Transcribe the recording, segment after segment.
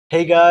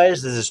Hey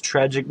guys, this is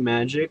Tragic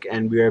Magic,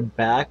 and we are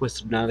back with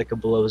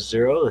Subnautica Below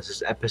Zero. This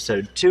is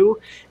episode 2.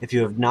 If you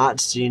have not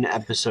seen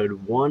episode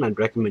 1, I'd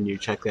recommend you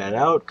check that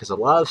out, because a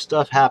lot of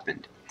stuff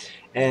happened.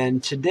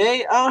 And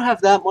today, I don't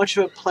have that much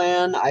of a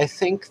plan. I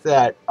think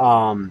that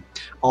I'll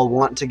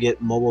want to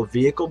get mobile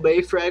vehicle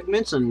bay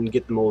fragments and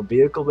get the mobile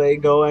vehicle bay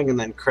going, and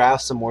then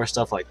craft some more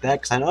stuff like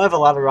that, because I know I have a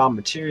lot of raw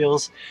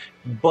materials,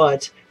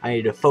 but I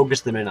need to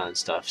focus them in on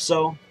stuff.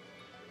 So,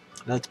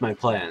 that's my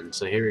plan,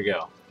 so here we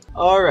go.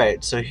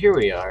 Alright, so here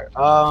we are.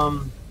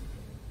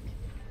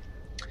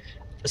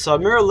 So I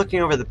remember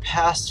looking over the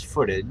past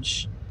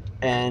footage,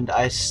 and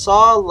I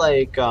saw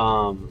like,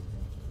 when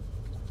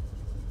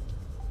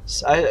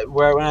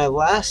I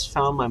last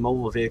found my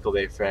mobile vehicle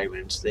bay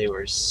fragments, they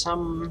were in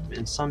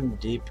some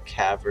deep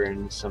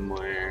cavern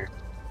somewhere.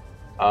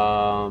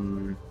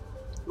 Ooh,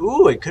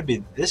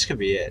 this could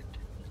be it,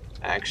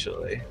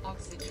 actually.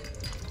 Oxygen.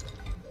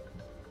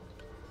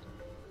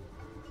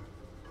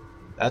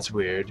 That's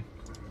weird.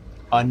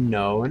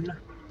 Unknown.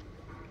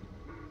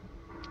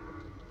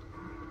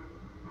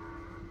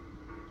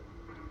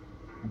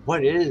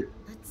 What is?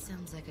 That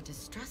sounds like a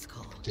distress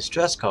call.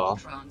 Distress call.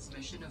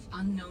 Transmission of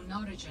unknown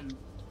origin.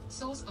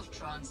 Source of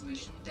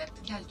transmission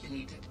depth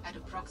calculated at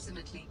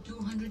approximately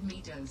 200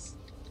 meters.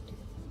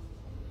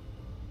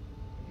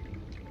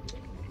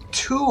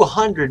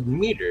 200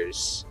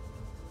 meters.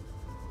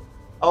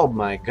 Oh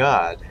my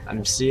god.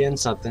 I'm seeing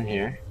something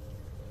here.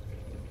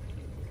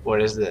 What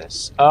is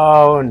this?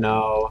 Oh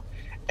no.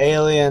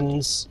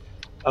 Aliens.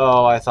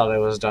 Oh, I thought I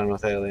was done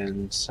with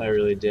aliens. I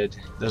really did.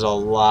 There's a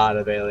lot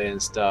of alien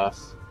stuff.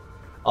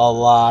 A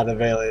lot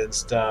of alien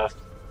stuff.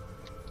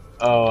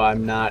 Oh,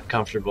 I'm not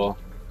comfortable.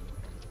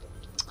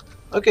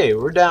 Okay,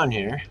 we're down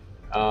here.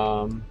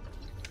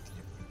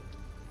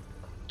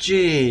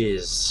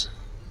 Jeez.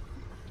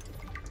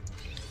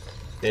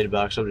 Data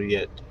box, what do we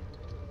get?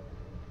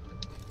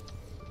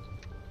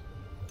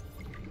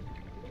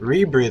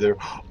 Rebreather.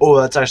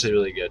 Oh, that's actually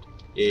really good.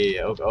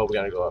 Yeah. Oh, we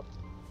gotta go up.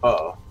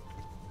 Uh-oh.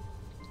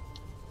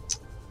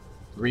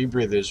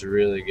 Rebreather's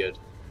really good.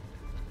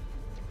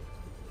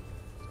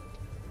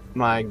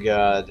 My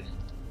god.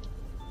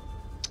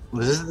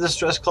 Was this the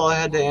distress call I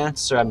had to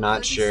answer? I'm not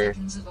 30 sure.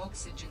 seconds of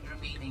oxygen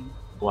remaining.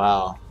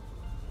 Wow.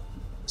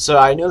 So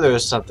I knew there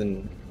was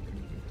something.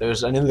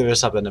 I knew there was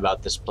something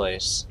about this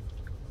place.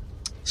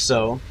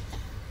 So,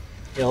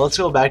 yeah, let's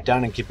go back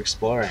down and keep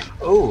exploring.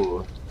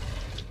 Oh.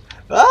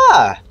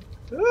 Ah!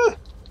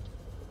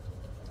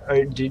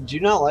 Did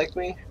you not like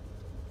me?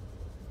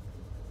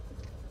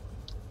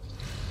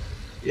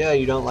 Yeah,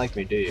 you don't like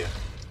me, do you?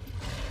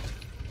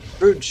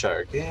 Brood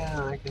shark. Yeah,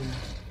 I can.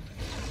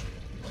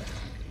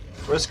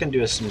 We're just gonna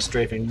do some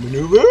strafing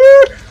maneuver.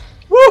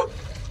 Woo!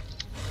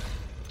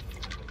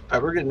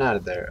 Alright, we're getting out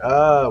of there.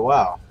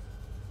 Wow.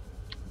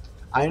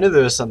 I knew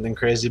there was something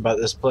crazy about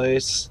this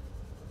place,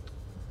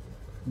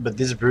 but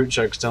these brood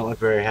sharks don't look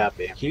very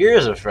happy.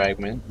 Here's a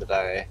fragment that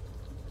I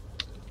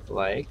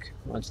like.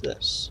 What's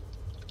this?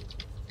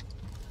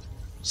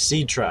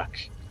 Sea truck.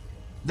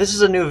 This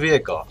is a new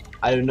vehicle.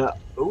 I do not.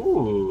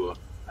 Ooh,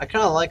 I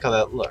kind of like how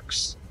that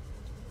looks.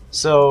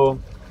 So,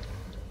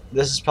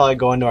 this is probably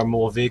going to our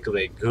mobile vehicle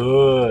bay.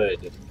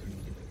 Good.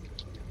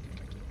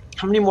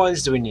 How many more of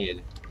these do we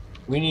need?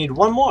 We need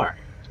one more.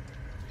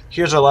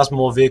 Here's our last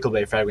mobile vehicle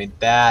bay fragment.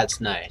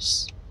 That's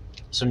nice.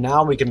 So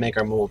now we can make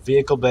our mobile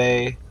vehicle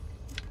bay.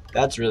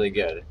 That's really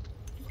good.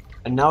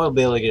 And now we'll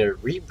be able to get a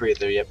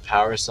rebreather. Yep,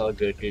 power cell.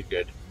 Good, good,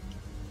 good.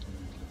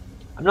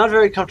 I'm not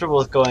very comfortable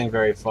with going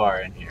very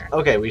far in here.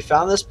 Okay, we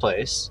found this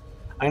place.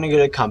 I'm gonna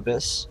get a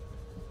compass,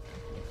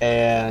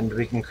 and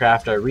we can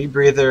craft our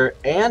rebreather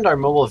and our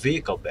mobile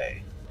vehicle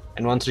bay.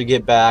 And once we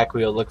get back,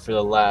 we'll look for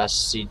the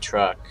last sea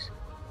truck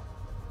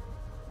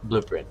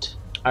blueprint.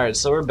 Alright,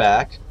 so we're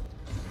back.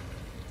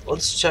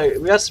 Let's check.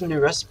 We got some new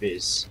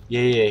recipes.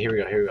 Yeah, here we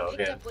go, here we go.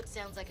 Picked Okay. up what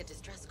sounds like a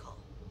distress call.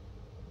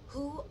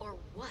 Who or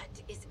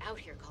what is out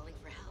here calling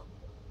for help?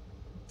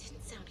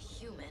 Didn't sound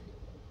human.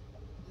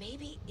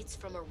 Maybe it's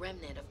from a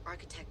remnant of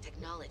architect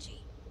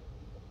technology.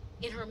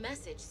 In her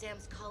message,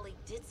 Sam's colleague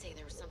did say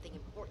there was something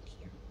important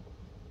here.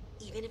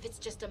 Even if it's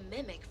just a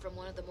mimic from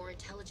one of the more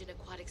intelligent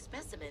aquatic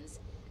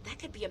specimens, that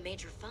could be a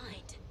major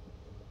find.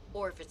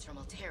 Or if it's from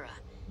Altera,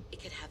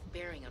 it could have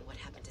bearing on what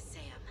happened to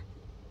Sam.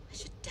 I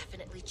should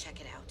definitely check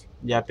it out.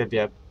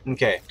 Yep.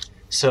 Okay,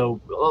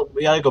 so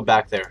we gotta go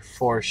back there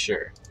for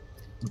sure.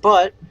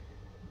 But,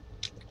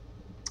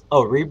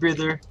 oh,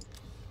 rebreather,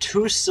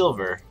 2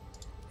 silver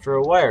for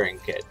a wiring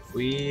kit.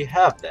 We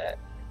have that.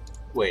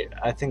 Wait,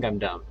 I think I'm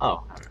dumb.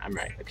 Oh, I'm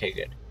right. Okay,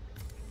 good.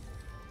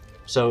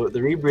 So the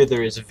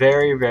rebreather is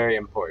very, very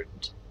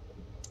important.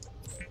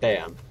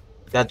 Bam.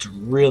 That's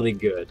really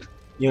good.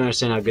 You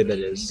understand how good that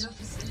is.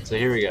 So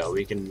here we go.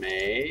 We can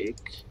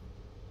make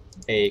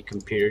a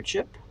computer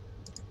chip.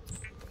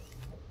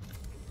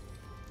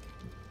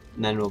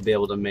 And then we'll be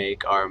able to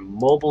make our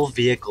mobile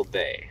vehicle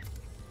bay.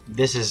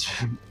 This is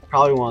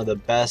probably one of the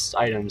best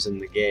items in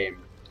the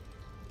game.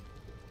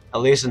 At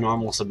least in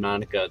normal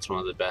Subnautica, it's one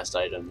of the best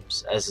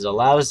items, as it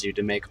allows you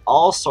to make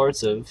all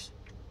sorts of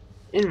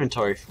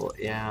inventory full.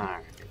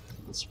 Yeah,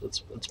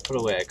 Let's put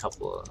away a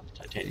couple of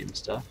titanium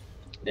stuff.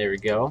 There we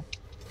go.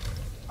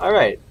 All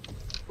right,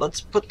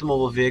 let's put the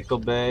mobile vehicle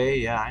bay.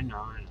 Yeah, I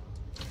know.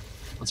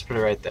 Let's put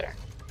it right there.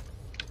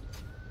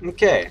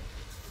 Okay.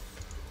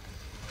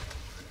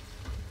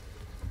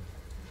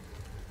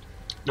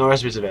 No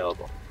recipes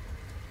available.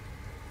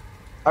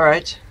 All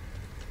right.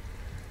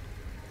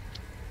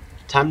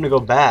 Time to go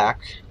back.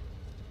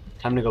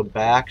 Time to go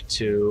back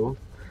to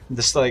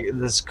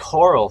this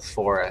coral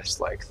forest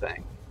like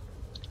thing.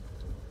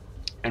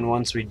 And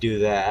once we do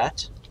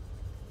that,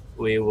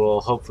 we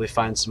will hopefully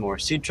find some more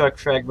sea truck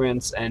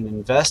fragments and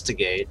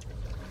investigate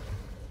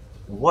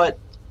what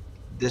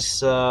this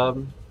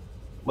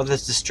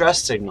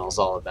distress signal is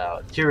all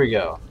about. Here we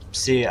go.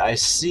 See, I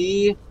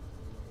see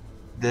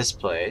this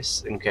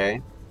place,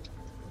 okay,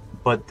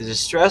 but the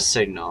distress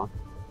signal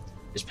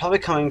is probably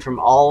coming from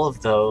all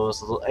of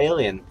those little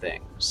alien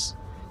things.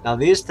 Now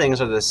these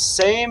things are the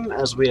same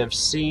as we have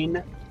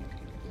seen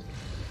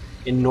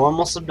in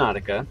normal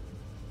Subnautica,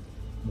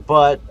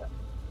 but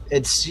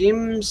it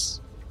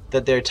seems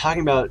that they're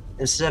talking about,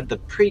 instead of the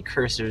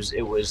precursors,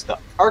 it was the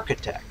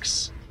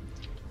architects,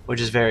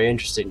 which is very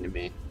interesting to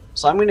me.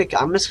 So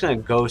I'm just gonna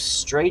go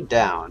straight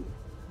down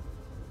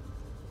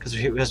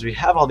because we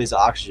have all these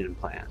oxygen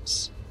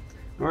plants.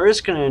 And we're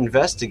just gonna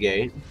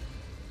investigate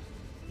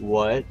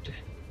what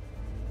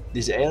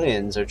these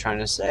aliens are trying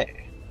to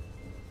say.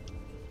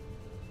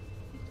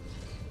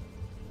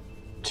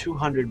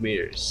 200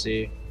 meters,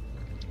 see?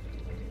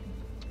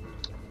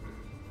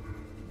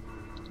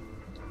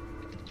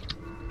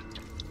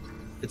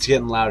 It's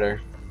getting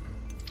louder.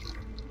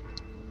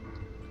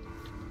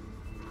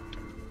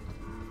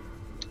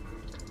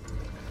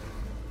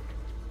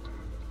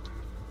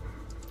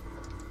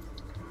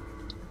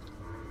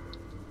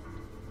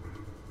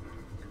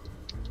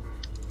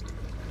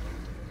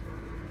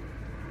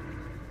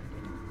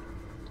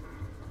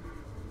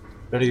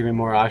 Better give me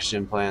more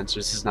oxygen plants, or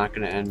this is not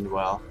going to end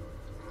well.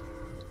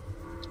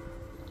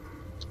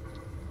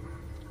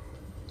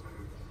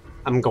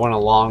 I'm going a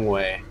long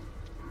way.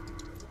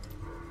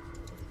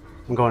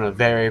 I'm going a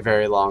very,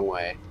 very long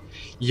way.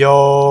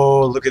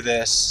 Yo, look at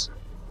this.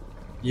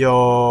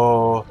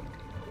 Yo.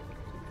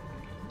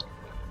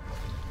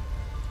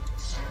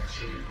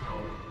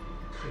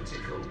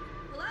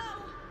 Hello?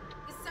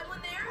 Is someone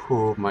there?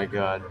 Oh my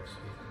god.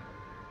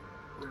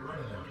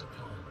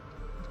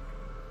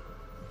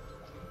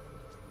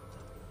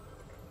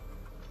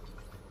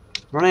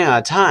 Running out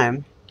of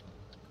time?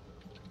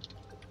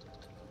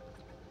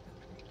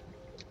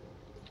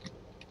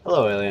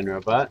 Hello, alien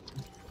robot.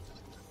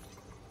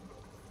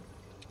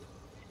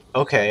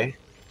 Okay.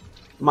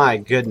 My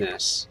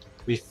goodness.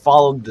 We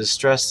followed the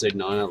stress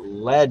signal and it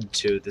led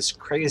to this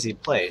crazy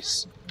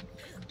place.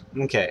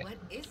 Okay. What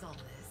is all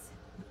this?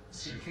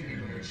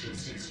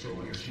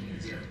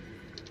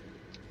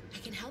 I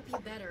can help you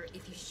better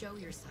if you show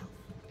yourself.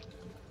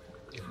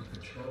 If we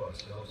could show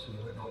ourselves,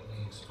 we would not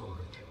need storage.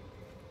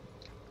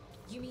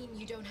 You mean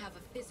you don't have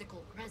a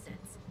physical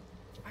presence?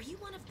 Are you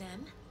one of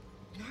them?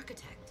 An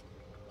architect?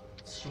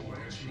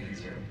 Storage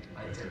medium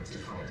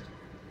identified.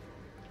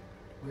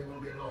 We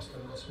will be lost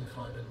unless we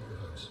find a new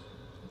host.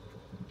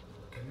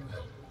 Can you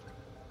help?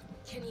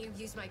 Can you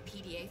use my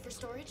PDA for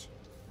storage?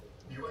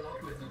 You are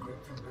not with the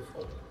group from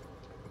before.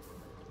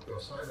 Your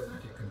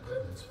cybernetic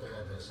components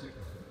bear their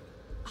signal.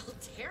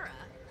 Altera?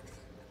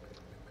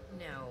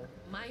 No,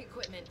 my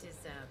equipment is,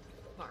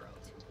 borrowed.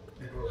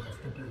 It will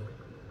have to do.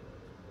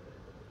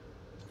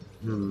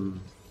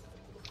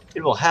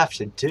 It will have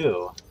to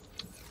do.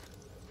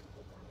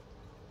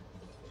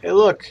 Hey,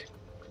 look!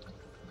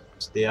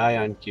 It's the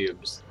ion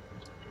cubes.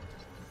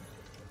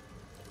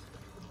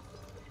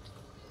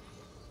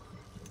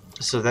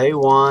 So they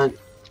want...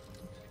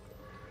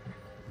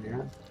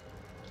 Yeah.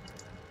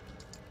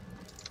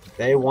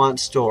 They want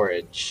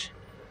storage.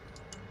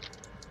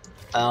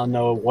 I don't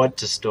know what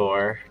to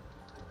store.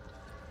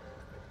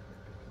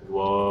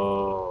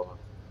 Whoa.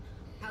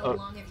 How Oh.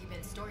 long have you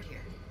been stored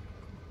here?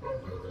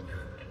 Longer than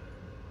that.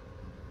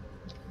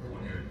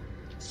 Warning.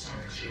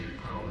 Sanctuary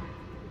power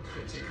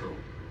critical.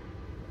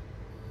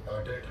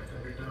 Our data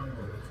can be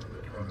downloaded from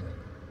the terminal.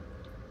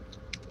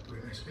 We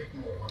may speak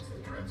more once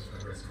the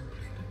transfer is complete.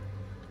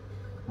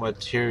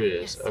 What? Here it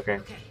is. Yes, Okay.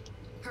 Okay.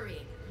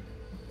 Hurrying.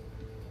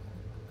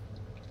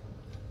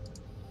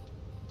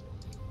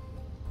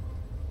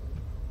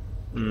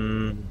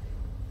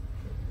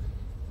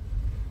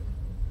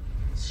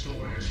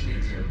 Storage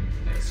medium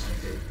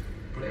accepted.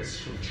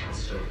 Brace to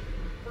transfer.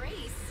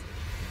 Brace?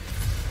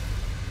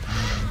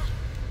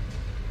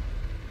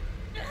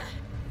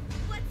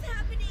 What's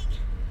happening?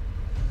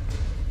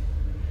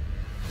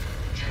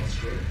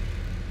 Transfer.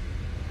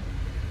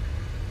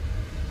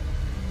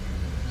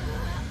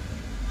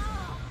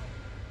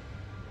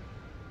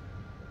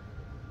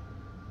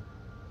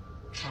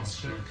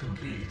 Transfer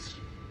complete.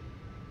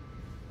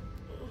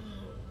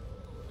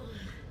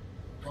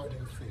 How do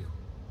you feel?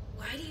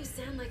 Why do you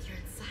sound like you're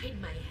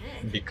inside my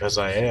head? Because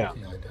I am.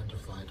 The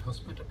identified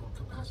hospitable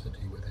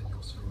capacity within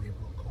your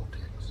cerebral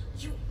cortex.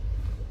 You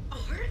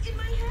are in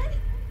my head?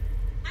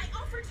 I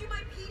offered you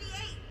my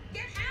PDA!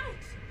 Get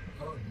out!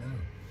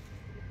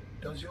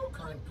 Does your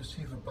kind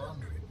perceive a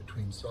boundary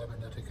between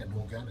cybernetic and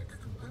organic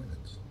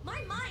components?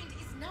 My mind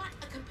is not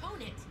a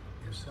component.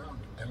 You sound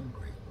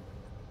angry.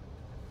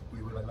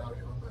 We will allow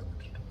you a moment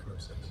to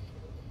process.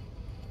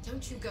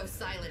 Don't you go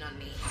silent on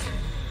me.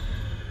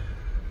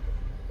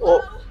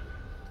 Oh. Hello?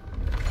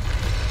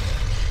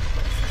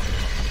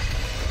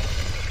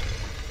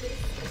 This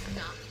is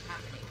not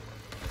happening.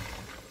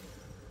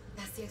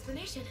 That's the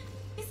explanation.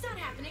 It's not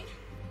happening.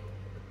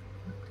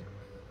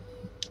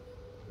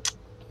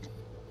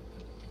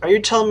 Are you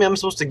telling me I'm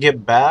supposed to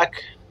get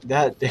back?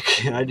 That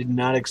I did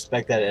not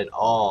expect that at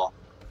all.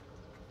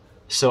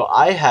 So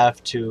I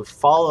have to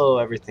follow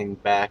everything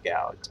back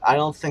out. I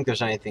don't think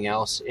there's anything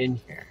else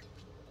in here.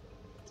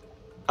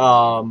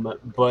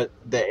 But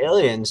the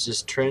aliens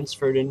just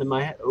transferred into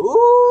my head.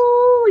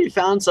 Ooh, you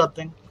found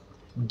something.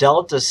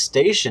 Delta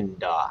Station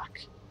Dock.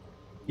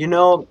 You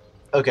know,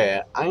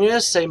 okay, I'm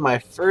gonna say my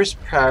first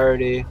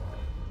priority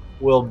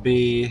will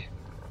be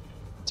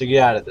to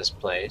get out of this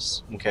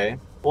place, okay?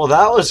 Well,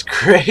 that was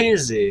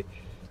crazy.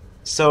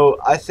 So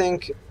I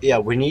think, yeah,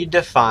 we need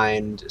to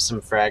find some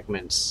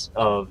fragments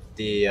of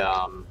the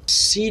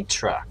sea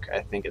truck,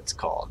 I think it's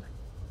called,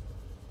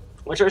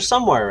 which are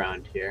somewhere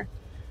around here.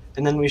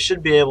 And then we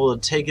should be able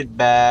to take it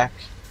back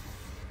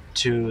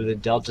to the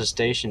Delta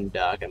Station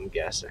dock, I'm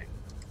guessing.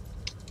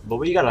 But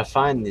we gotta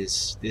find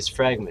these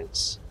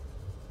fragments.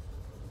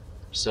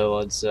 So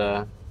let's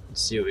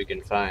see what we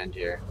can find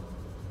here.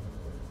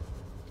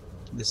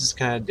 This is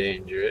kind of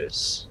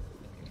dangerous.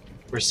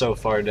 We're so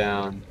far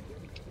down.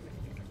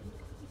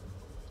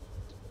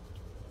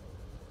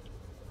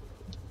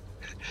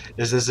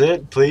 Is this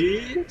it,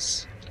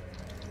 please?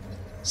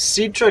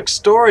 Sea truck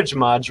storage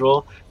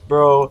module,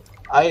 bro.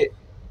 I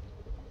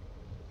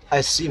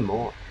see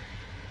more.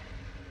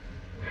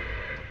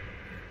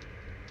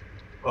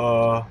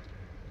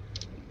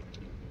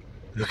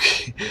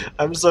 Okay,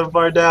 I'm so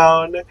far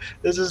down.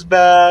 This is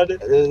bad.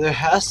 There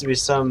has to be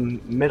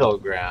some middle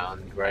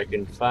ground where I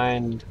can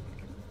find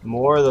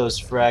more of those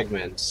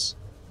fragments.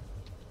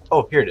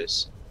 Oh, here it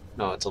is.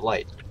 No, it's a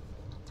light.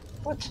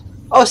 What?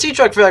 Oh, sea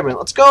truck fragment.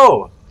 Let's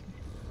go.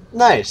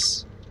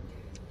 Nice.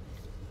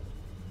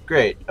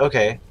 Great.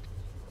 Okay.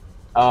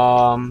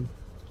 Oh.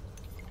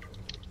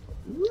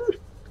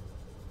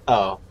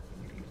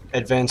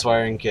 Advanced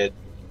wiring kit.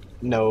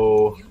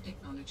 No. New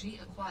technology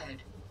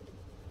acquired.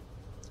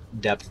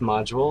 Depth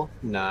module.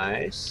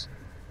 Nice.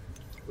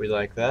 We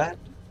like that.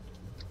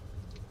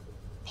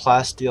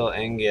 Plasteel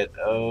ingot.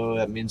 Oh,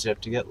 that means we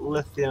have to get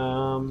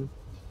lithium.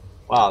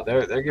 Wow,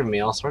 they're giving me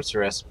all sorts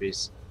of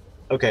recipes.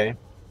 Okay.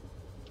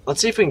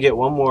 Let's see if we can get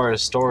one more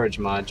storage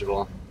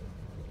module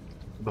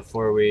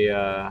before we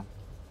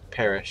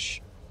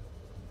perish.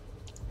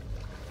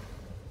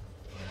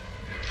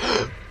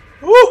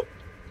 Woo!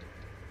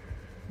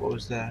 What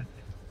was that?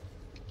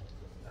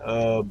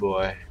 Oh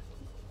boy.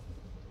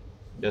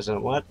 He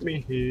doesn't want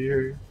me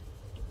here.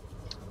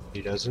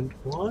 He doesn't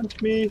want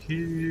me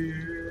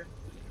here.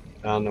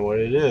 I don't know what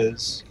it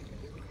is.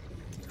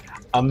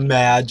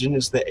 Imagine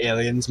it's the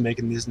aliens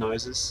making these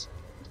noises.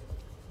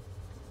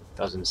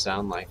 Doesn't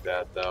sound like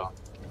that though.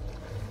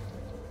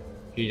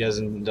 He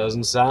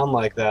doesn't sound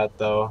like that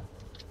though.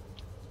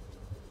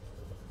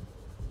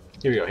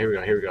 Here we go, here we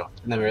go, here we go.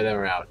 And then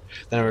we're out.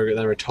 Then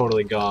we're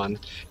totally gone.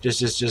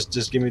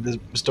 Just give me the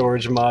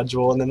storage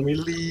module and then we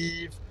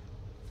leave.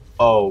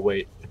 Oh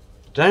wait.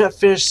 Did I not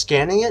finish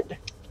scanning it?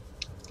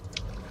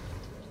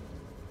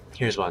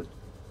 Here's one.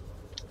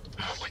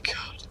 Oh my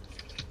god.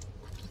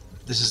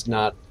 This is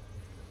not.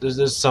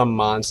 There's some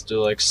monster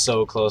like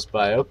so close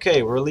by.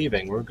 Okay, we're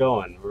leaving. We're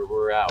going.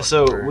 We're out.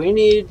 So we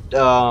need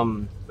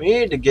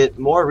to get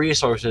more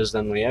resources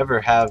than we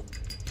ever have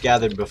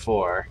gathered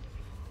before,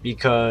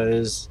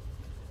 because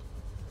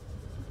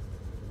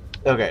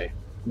I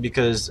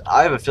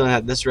have a feeling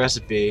that this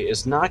recipe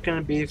is not going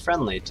to be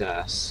friendly to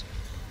us.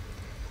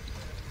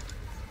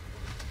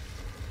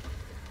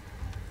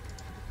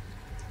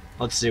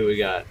 Let's see what we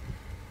got.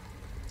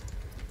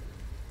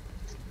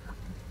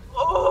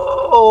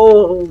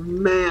 Oh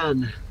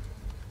man,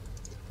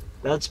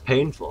 that's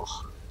painful.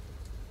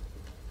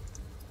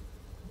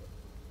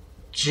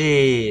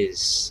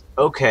 Jeez.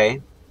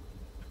 Okay.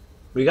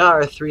 We got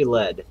our 3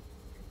 lead,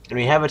 and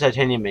we have a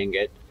titanium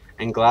ingot,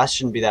 and glass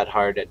shouldn't be that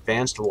hard.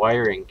 Advanced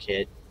wiring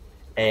kit,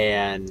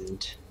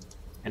 and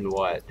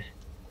what?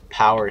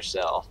 Power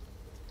cell.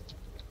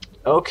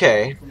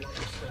 Okay. We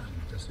understand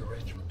this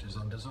arrangement is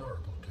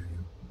undesirable to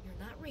you. You're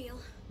not real.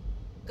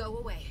 Go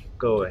away.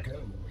 Go away. To go,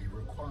 we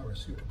require a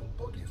suitable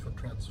body for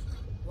transfer.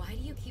 Why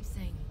do you keep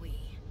saying we?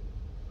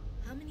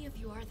 How many of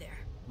you are there?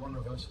 One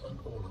of us and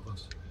all of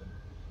us.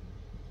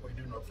 We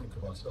do not think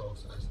of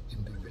ourselves as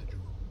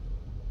individual,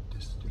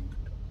 distinct.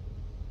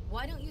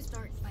 Why don't you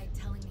start by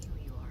telling me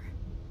who you are?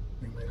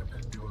 You may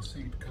append your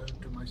seed code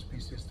to my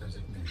species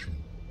designation.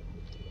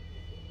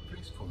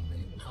 Please call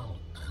me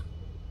Alan.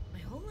 My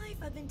whole life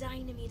I've been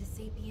dying to meet a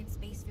sapient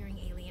spacefaring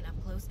alien up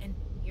close, and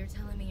you're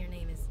telling me your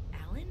name is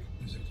Alan?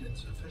 Is it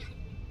insufficient?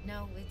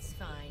 No, it's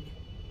fine.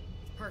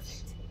 It's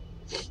perfect.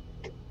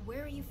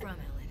 Where are you from,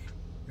 Alan?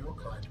 Your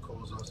kind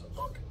calls us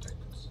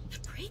architects.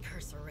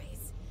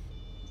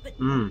 But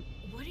Mmm.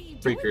 what are you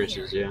doing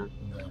Precursors, here?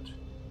 yeah.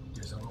 That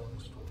is a long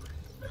story.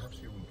 Perhaps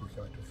you would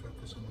prefer to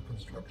focus on the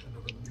construction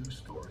of a new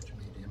storage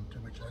medium to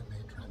which I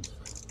may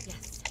transfer.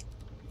 Yes.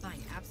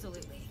 Fine,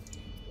 absolutely.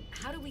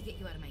 How do we get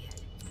you out of my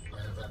head?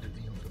 I have added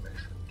the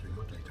information to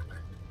your data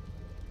bank.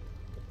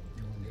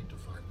 You will need to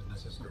find the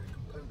necessary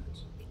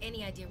components.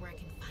 Any idea where I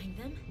can find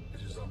them?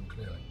 It is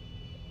unclear.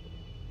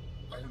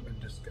 I have been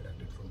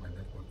disconnected from my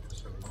network for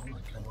so long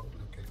I cannot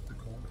locate the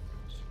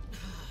coordinates.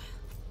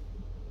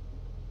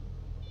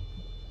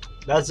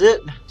 That's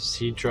it?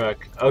 Sea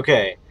Truck.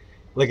 Okay.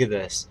 Look at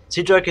this.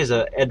 Sea Truck is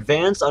an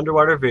advanced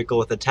underwater vehicle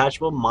with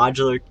attachable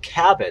modular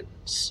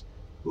cabins.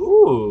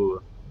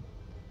 Ooh.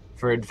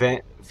 For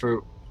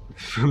for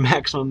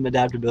maximum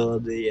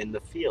adaptability in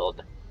the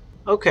field.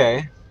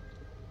 Okay.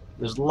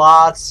 There's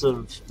lots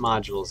of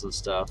modules and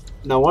stuff.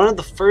 Now, one of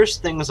the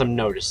first things I'm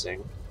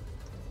noticing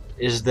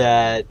is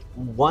that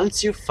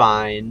once you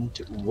find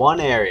one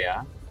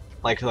area,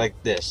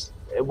 like this,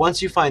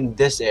 once you find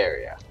this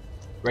area,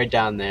 right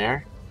down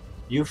there,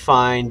 you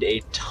find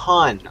a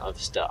ton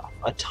of stuff.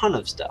 A ton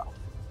of stuff.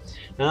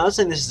 Now, I'm not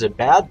saying this is a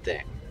bad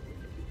thing,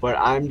 but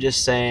I'm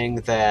just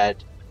saying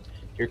that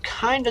you're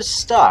kind of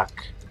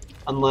stuck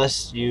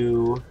unless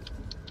you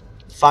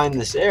find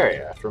this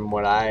area from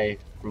what I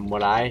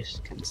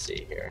can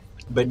see here.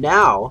 But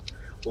now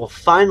we'll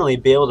finally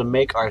be able to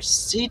make our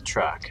sea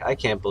truck. I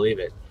can't believe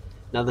it.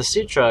 Now the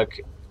sea truck,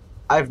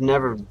 I've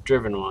never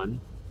driven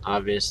one,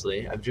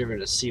 obviously. I've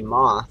driven a sea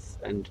moth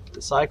and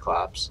the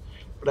Cyclops,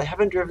 but I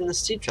haven't driven the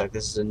sea truck.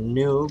 This is a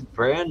new,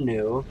 brand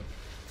new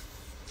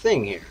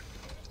thing here.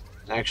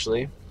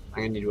 Actually,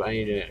 I need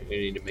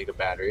to make a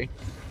battery,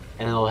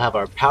 and then we'll have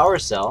our power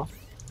cell,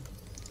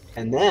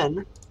 and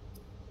then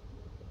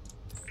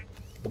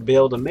we'll be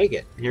able to make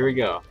it. Here we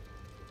go.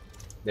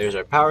 There's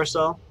our power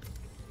cell.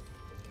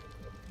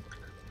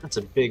 That's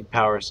a big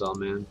power cell,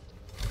 man.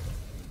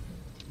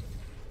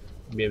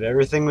 We have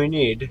everything we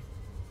need.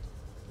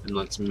 And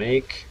let's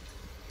make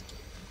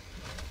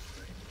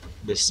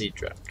the sea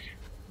truck.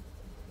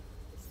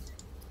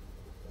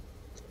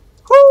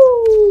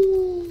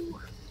 Woo!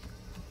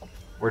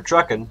 We're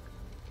trucking.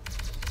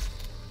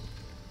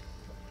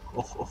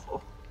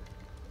 Oh,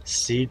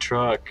 sea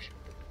truck.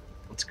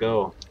 Let's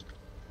go.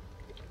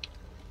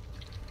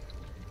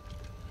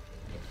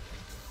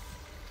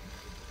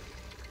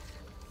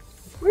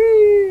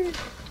 Whee!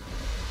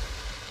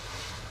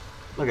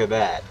 Look at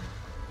that.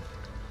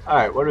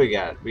 Alright, what do we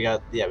got? We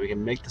got, yeah, we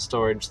can make the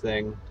storage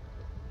thing.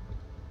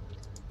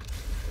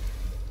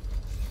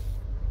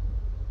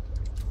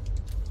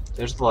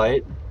 There's the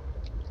light.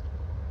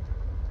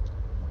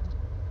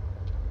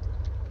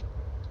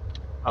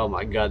 Oh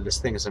my god, this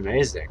thing is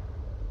amazing.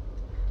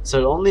 So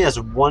it only has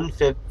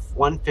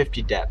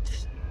 150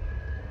 depth,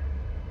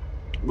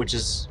 which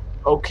is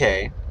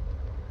okay.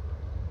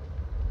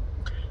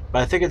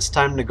 But I think it's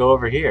time to go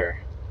over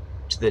here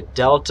to the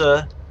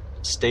Delta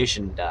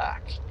Station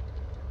Dock.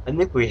 I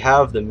think we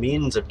have the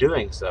means of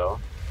doing so.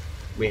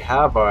 We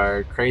have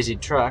our crazy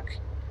truck,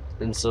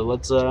 and so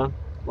let's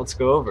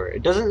go over.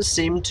 It doesn't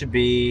seem to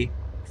be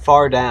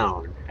far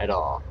down at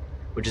all,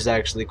 which is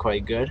actually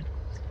quite good.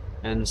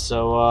 And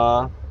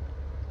so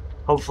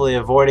hopefully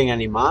avoiding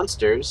any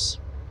monsters,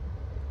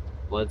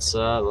 let's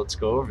go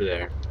over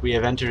there. We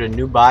have entered a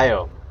new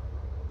biome.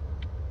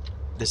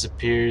 This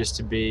appears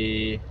to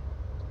be,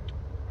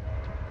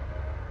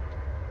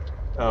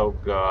 oh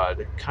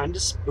god, kind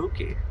of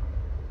spooky.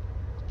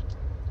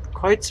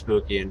 Quite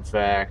spooky, in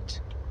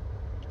fact.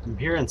 I'm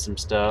hearing some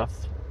stuff.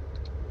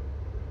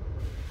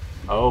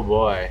 Oh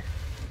boy,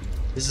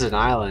 this is an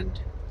island.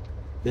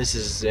 This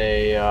is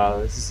a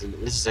this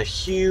is a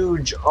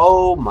huge.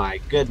 Oh my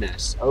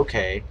goodness.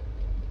 Okay.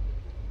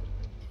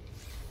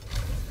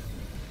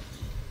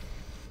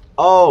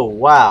 Oh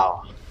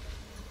wow.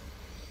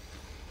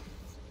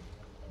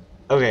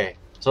 Okay,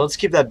 so let's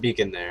keep that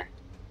beacon there.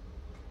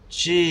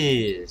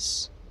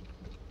 Jeez.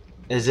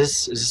 Is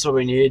this what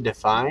we needed to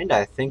find?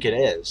 I think it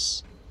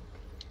is.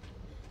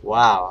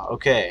 Wow,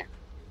 okay.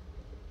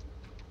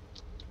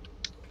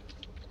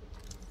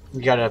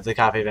 You gotta have the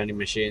copy vending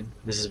machine.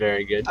 This is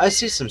very good. I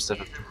see some stuff.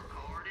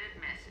 Recorded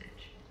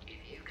message.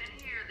 If you can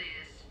hear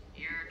this,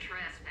 you're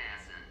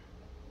trespassing.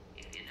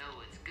 If you know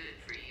what's good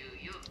for you,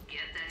 you'll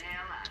get the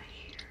hell out of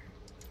here.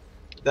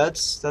 That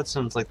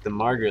sounds like the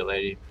Margaret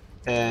lady.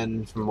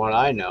 And from what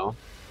I know,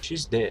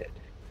 she's dead.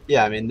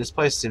 Yeah, I mean this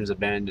place seems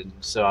abandoned,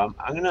 so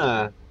I'm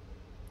gonna.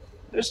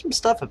 There's some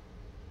stuff.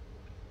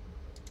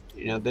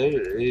 You know,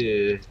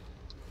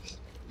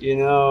 you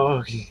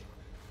know,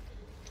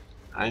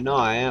 I know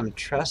I am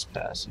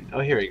trespassing. Oh,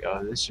 here we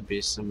go. This should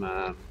be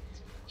some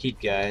heat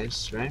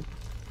guys, right?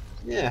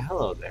 Yeah,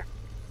 hello there.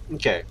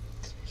 Okay.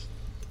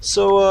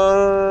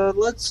 So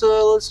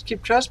let's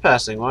keep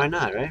trespassing. Why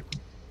not, right?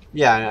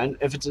 Yeah, and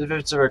if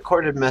it's a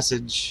recorded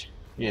message,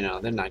 you know,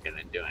 they're not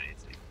gonna do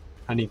anything.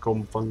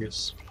 Honeycomb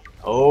fungus.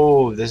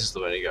 Oh, this is the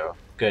way to go.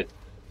 Good.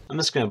 I'm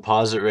just gonna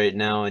pause it right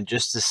now and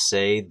just to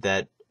say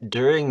that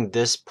during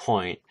this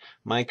point,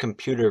 my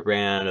computer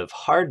ran out of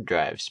hard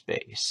drive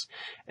space.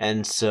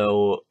 And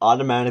so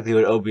automatically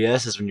what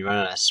OBS is when you run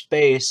out of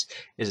space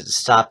is it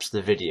stops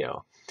the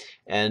video.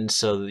 And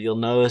so you'll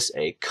notice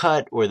a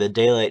cut where the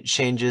daylight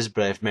changes,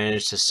 but I've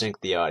managed to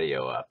sync the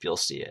audio up. You'll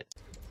see it.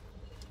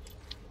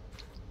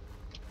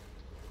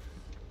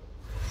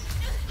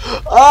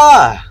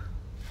 Ah!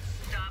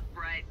 Stop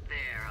right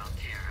there,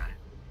 Altera.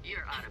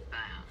 You're out of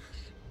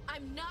bounds.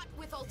 I'm not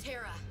with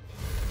Altera.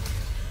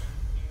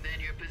 Then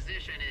your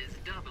position is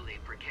doubly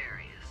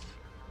precarious.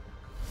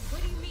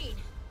 What do you mean?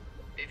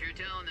 If you're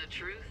telling the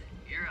truth,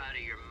 you're out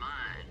of your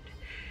mind.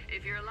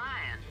 If you're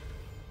lying,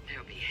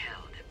 there'll be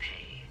hell to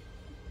pay.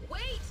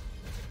 Wait!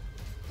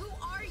 Who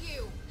are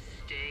you?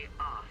 Stay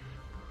off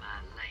my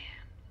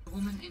land. The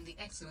woman in the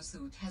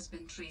exosuit has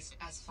been traced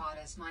as far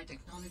as my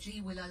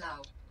technology will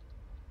allow.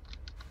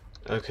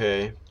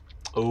 Okay.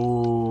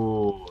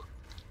 Ooh.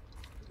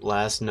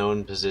 Last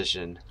known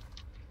position.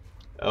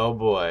 Oh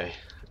boy.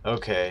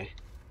 Okay.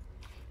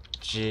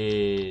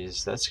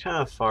 Jeez, that's kind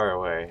of far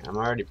away. I'm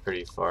already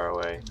pretty far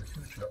away. In the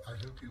future, I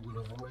hope you will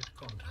avoid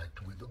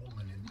contact with the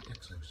woman in the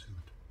exosuit.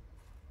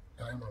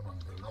 I am among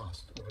the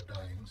last of a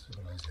dying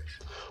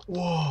civilization.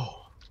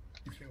 Whoa.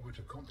 If you were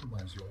to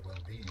compromise your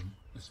well-being,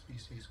 the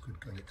species could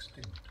go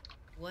extinct.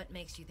 What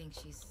makes you think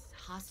she's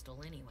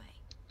hostile anyway?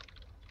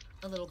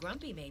 A little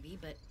grumpy maybe,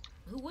 but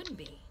who wouldn't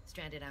be,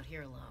 stranded out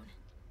here alone?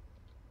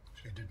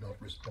 She did not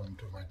respond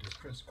to my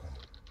distress call,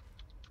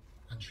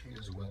 and she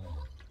is well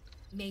armed.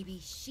 Maybe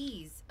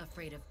she's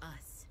afraid of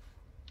us.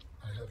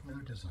 I have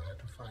no desire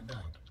to find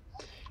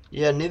out.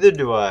 Yeah, neither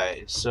do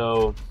I.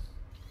 So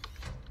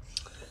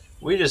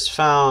we just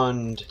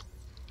found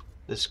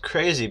this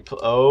crazy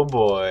oh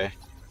boy.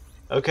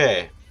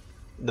 Okay.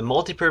 The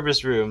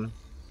multi-purpose room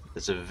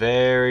is a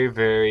very,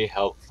 very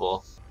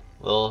helpful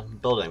little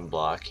building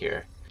block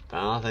here. But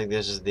I don't think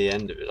this is the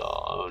end of it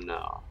all. Oh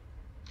no.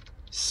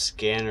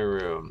 Scanner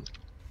room.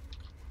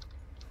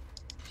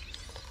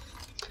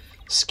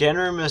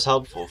 Scanner room is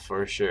helpful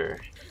for sure.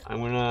 I'm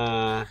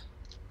gonna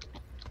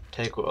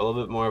take a little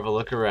bit more of a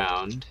look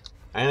around.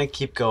 I'm gonna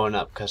keep going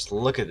up because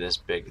look at this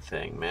big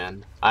thing,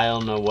 man. I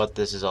don't know what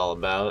this is all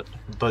about,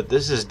 but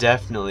this is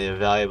definitely a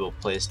valuable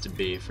place to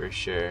be for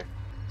sure.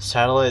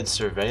 Satellite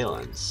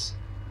surveillance.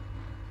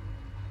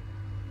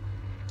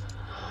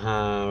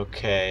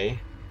 Okay.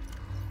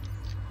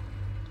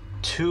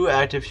 2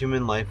 active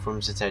human life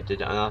forms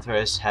detected.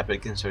 Unauthorized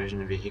habit, consortium,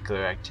 and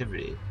vehicular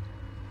activity.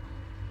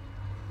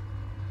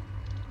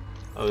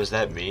 Oh, is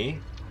that me?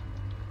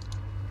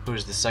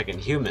 Who's the second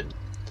human?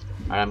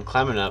 Alright, I'm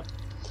climbing up.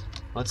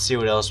 Let's see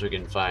what else we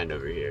can find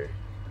over here.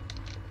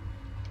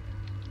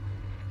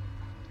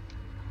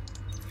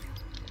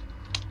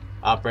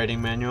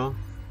 Operating manual.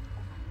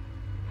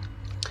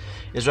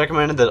 It is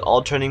recommended that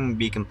all training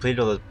be completed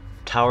while the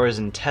tower is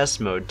in test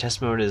mode.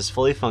 Test mode is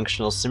fully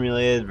functional,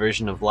 simulated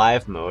version of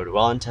live mode.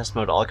 While in test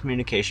mode, all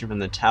communication from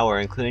the tower,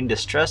 including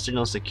distress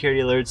signals,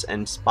 security alerts,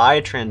 and spy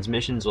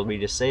transmissions will be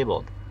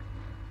disabled.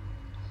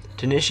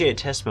 To initiate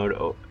test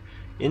mode,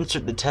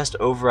 insert the test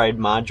override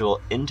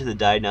module into the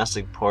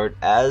diagnostic port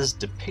as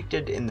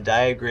depicted in the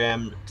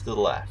diagram to the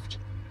left.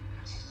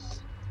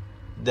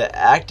 The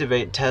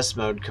activate test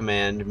mode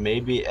command may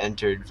be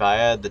entered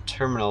via the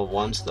terminal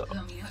once the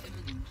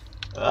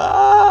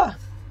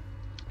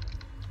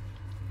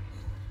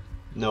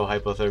no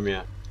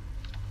hypothermia.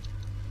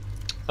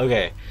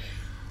 Okay.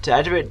 To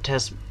activate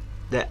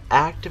the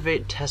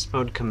activate test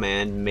mode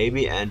command may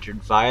be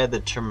entered via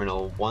the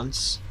terminal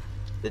once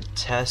the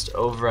test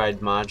override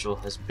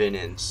module has been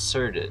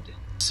inserted.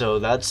 So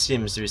that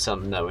seems to be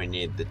something that we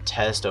need. The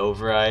test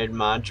override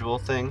module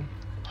thing?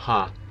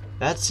 Huh.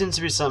 That seems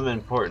to be something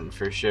important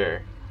for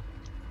sure.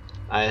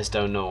 I just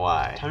don't know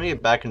why. Time to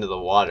get back into the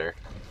water.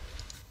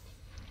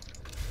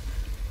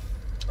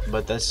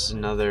 But that's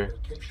another...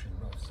 Location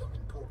of some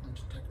important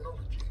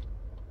technology.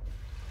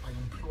 I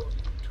implore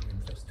you to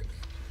investigate.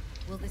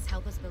 Will this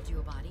help us build you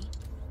a body?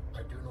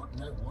 I do not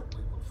know what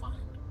we will find.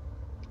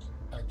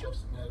 I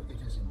just know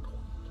it is important.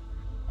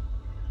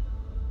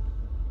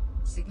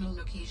 Signal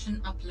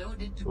location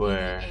uploaded to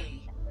Where? BDA.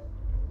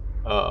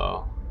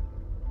 Uh-oh.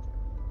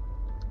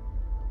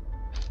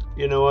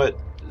 You know what?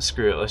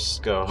 Screw it, let's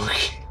just go.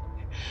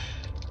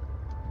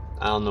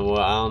 I don't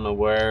know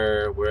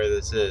where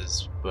this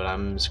is, but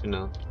I'm just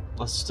gonna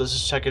let's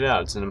just check it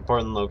out. It's an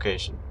important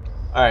location.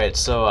 Alright,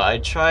 so I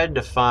tried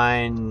to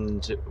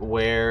find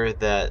where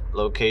that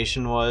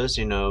location was,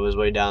 you know, it was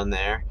way down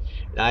there.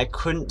 And I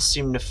couldn't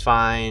seem to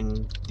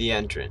find the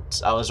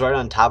entrance. I was right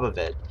on top of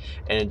it,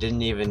 and it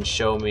didn't even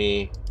show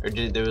me, or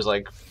there was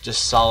like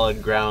just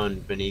solid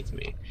ground beneath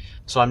me.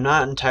 So I'm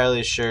not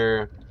entirely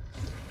sure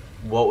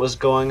what was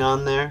going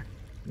on there,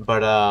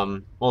 but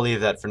we'll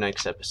leave that for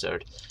next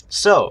episode.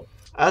 So,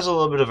 as a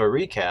little bit of a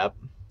recap,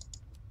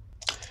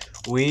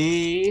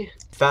 we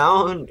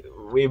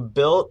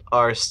built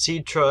our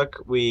sea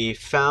truck, we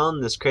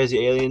found this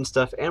crazy alien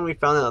stuff, and we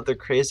found that other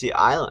crazy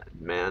island,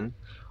 man.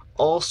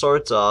 All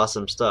sorts of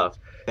awesome stuff.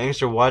 Thanks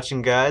for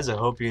watching, guys. I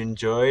hope you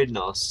enjoyed, and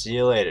I'll see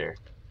you later.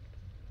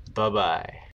 Bye-bye.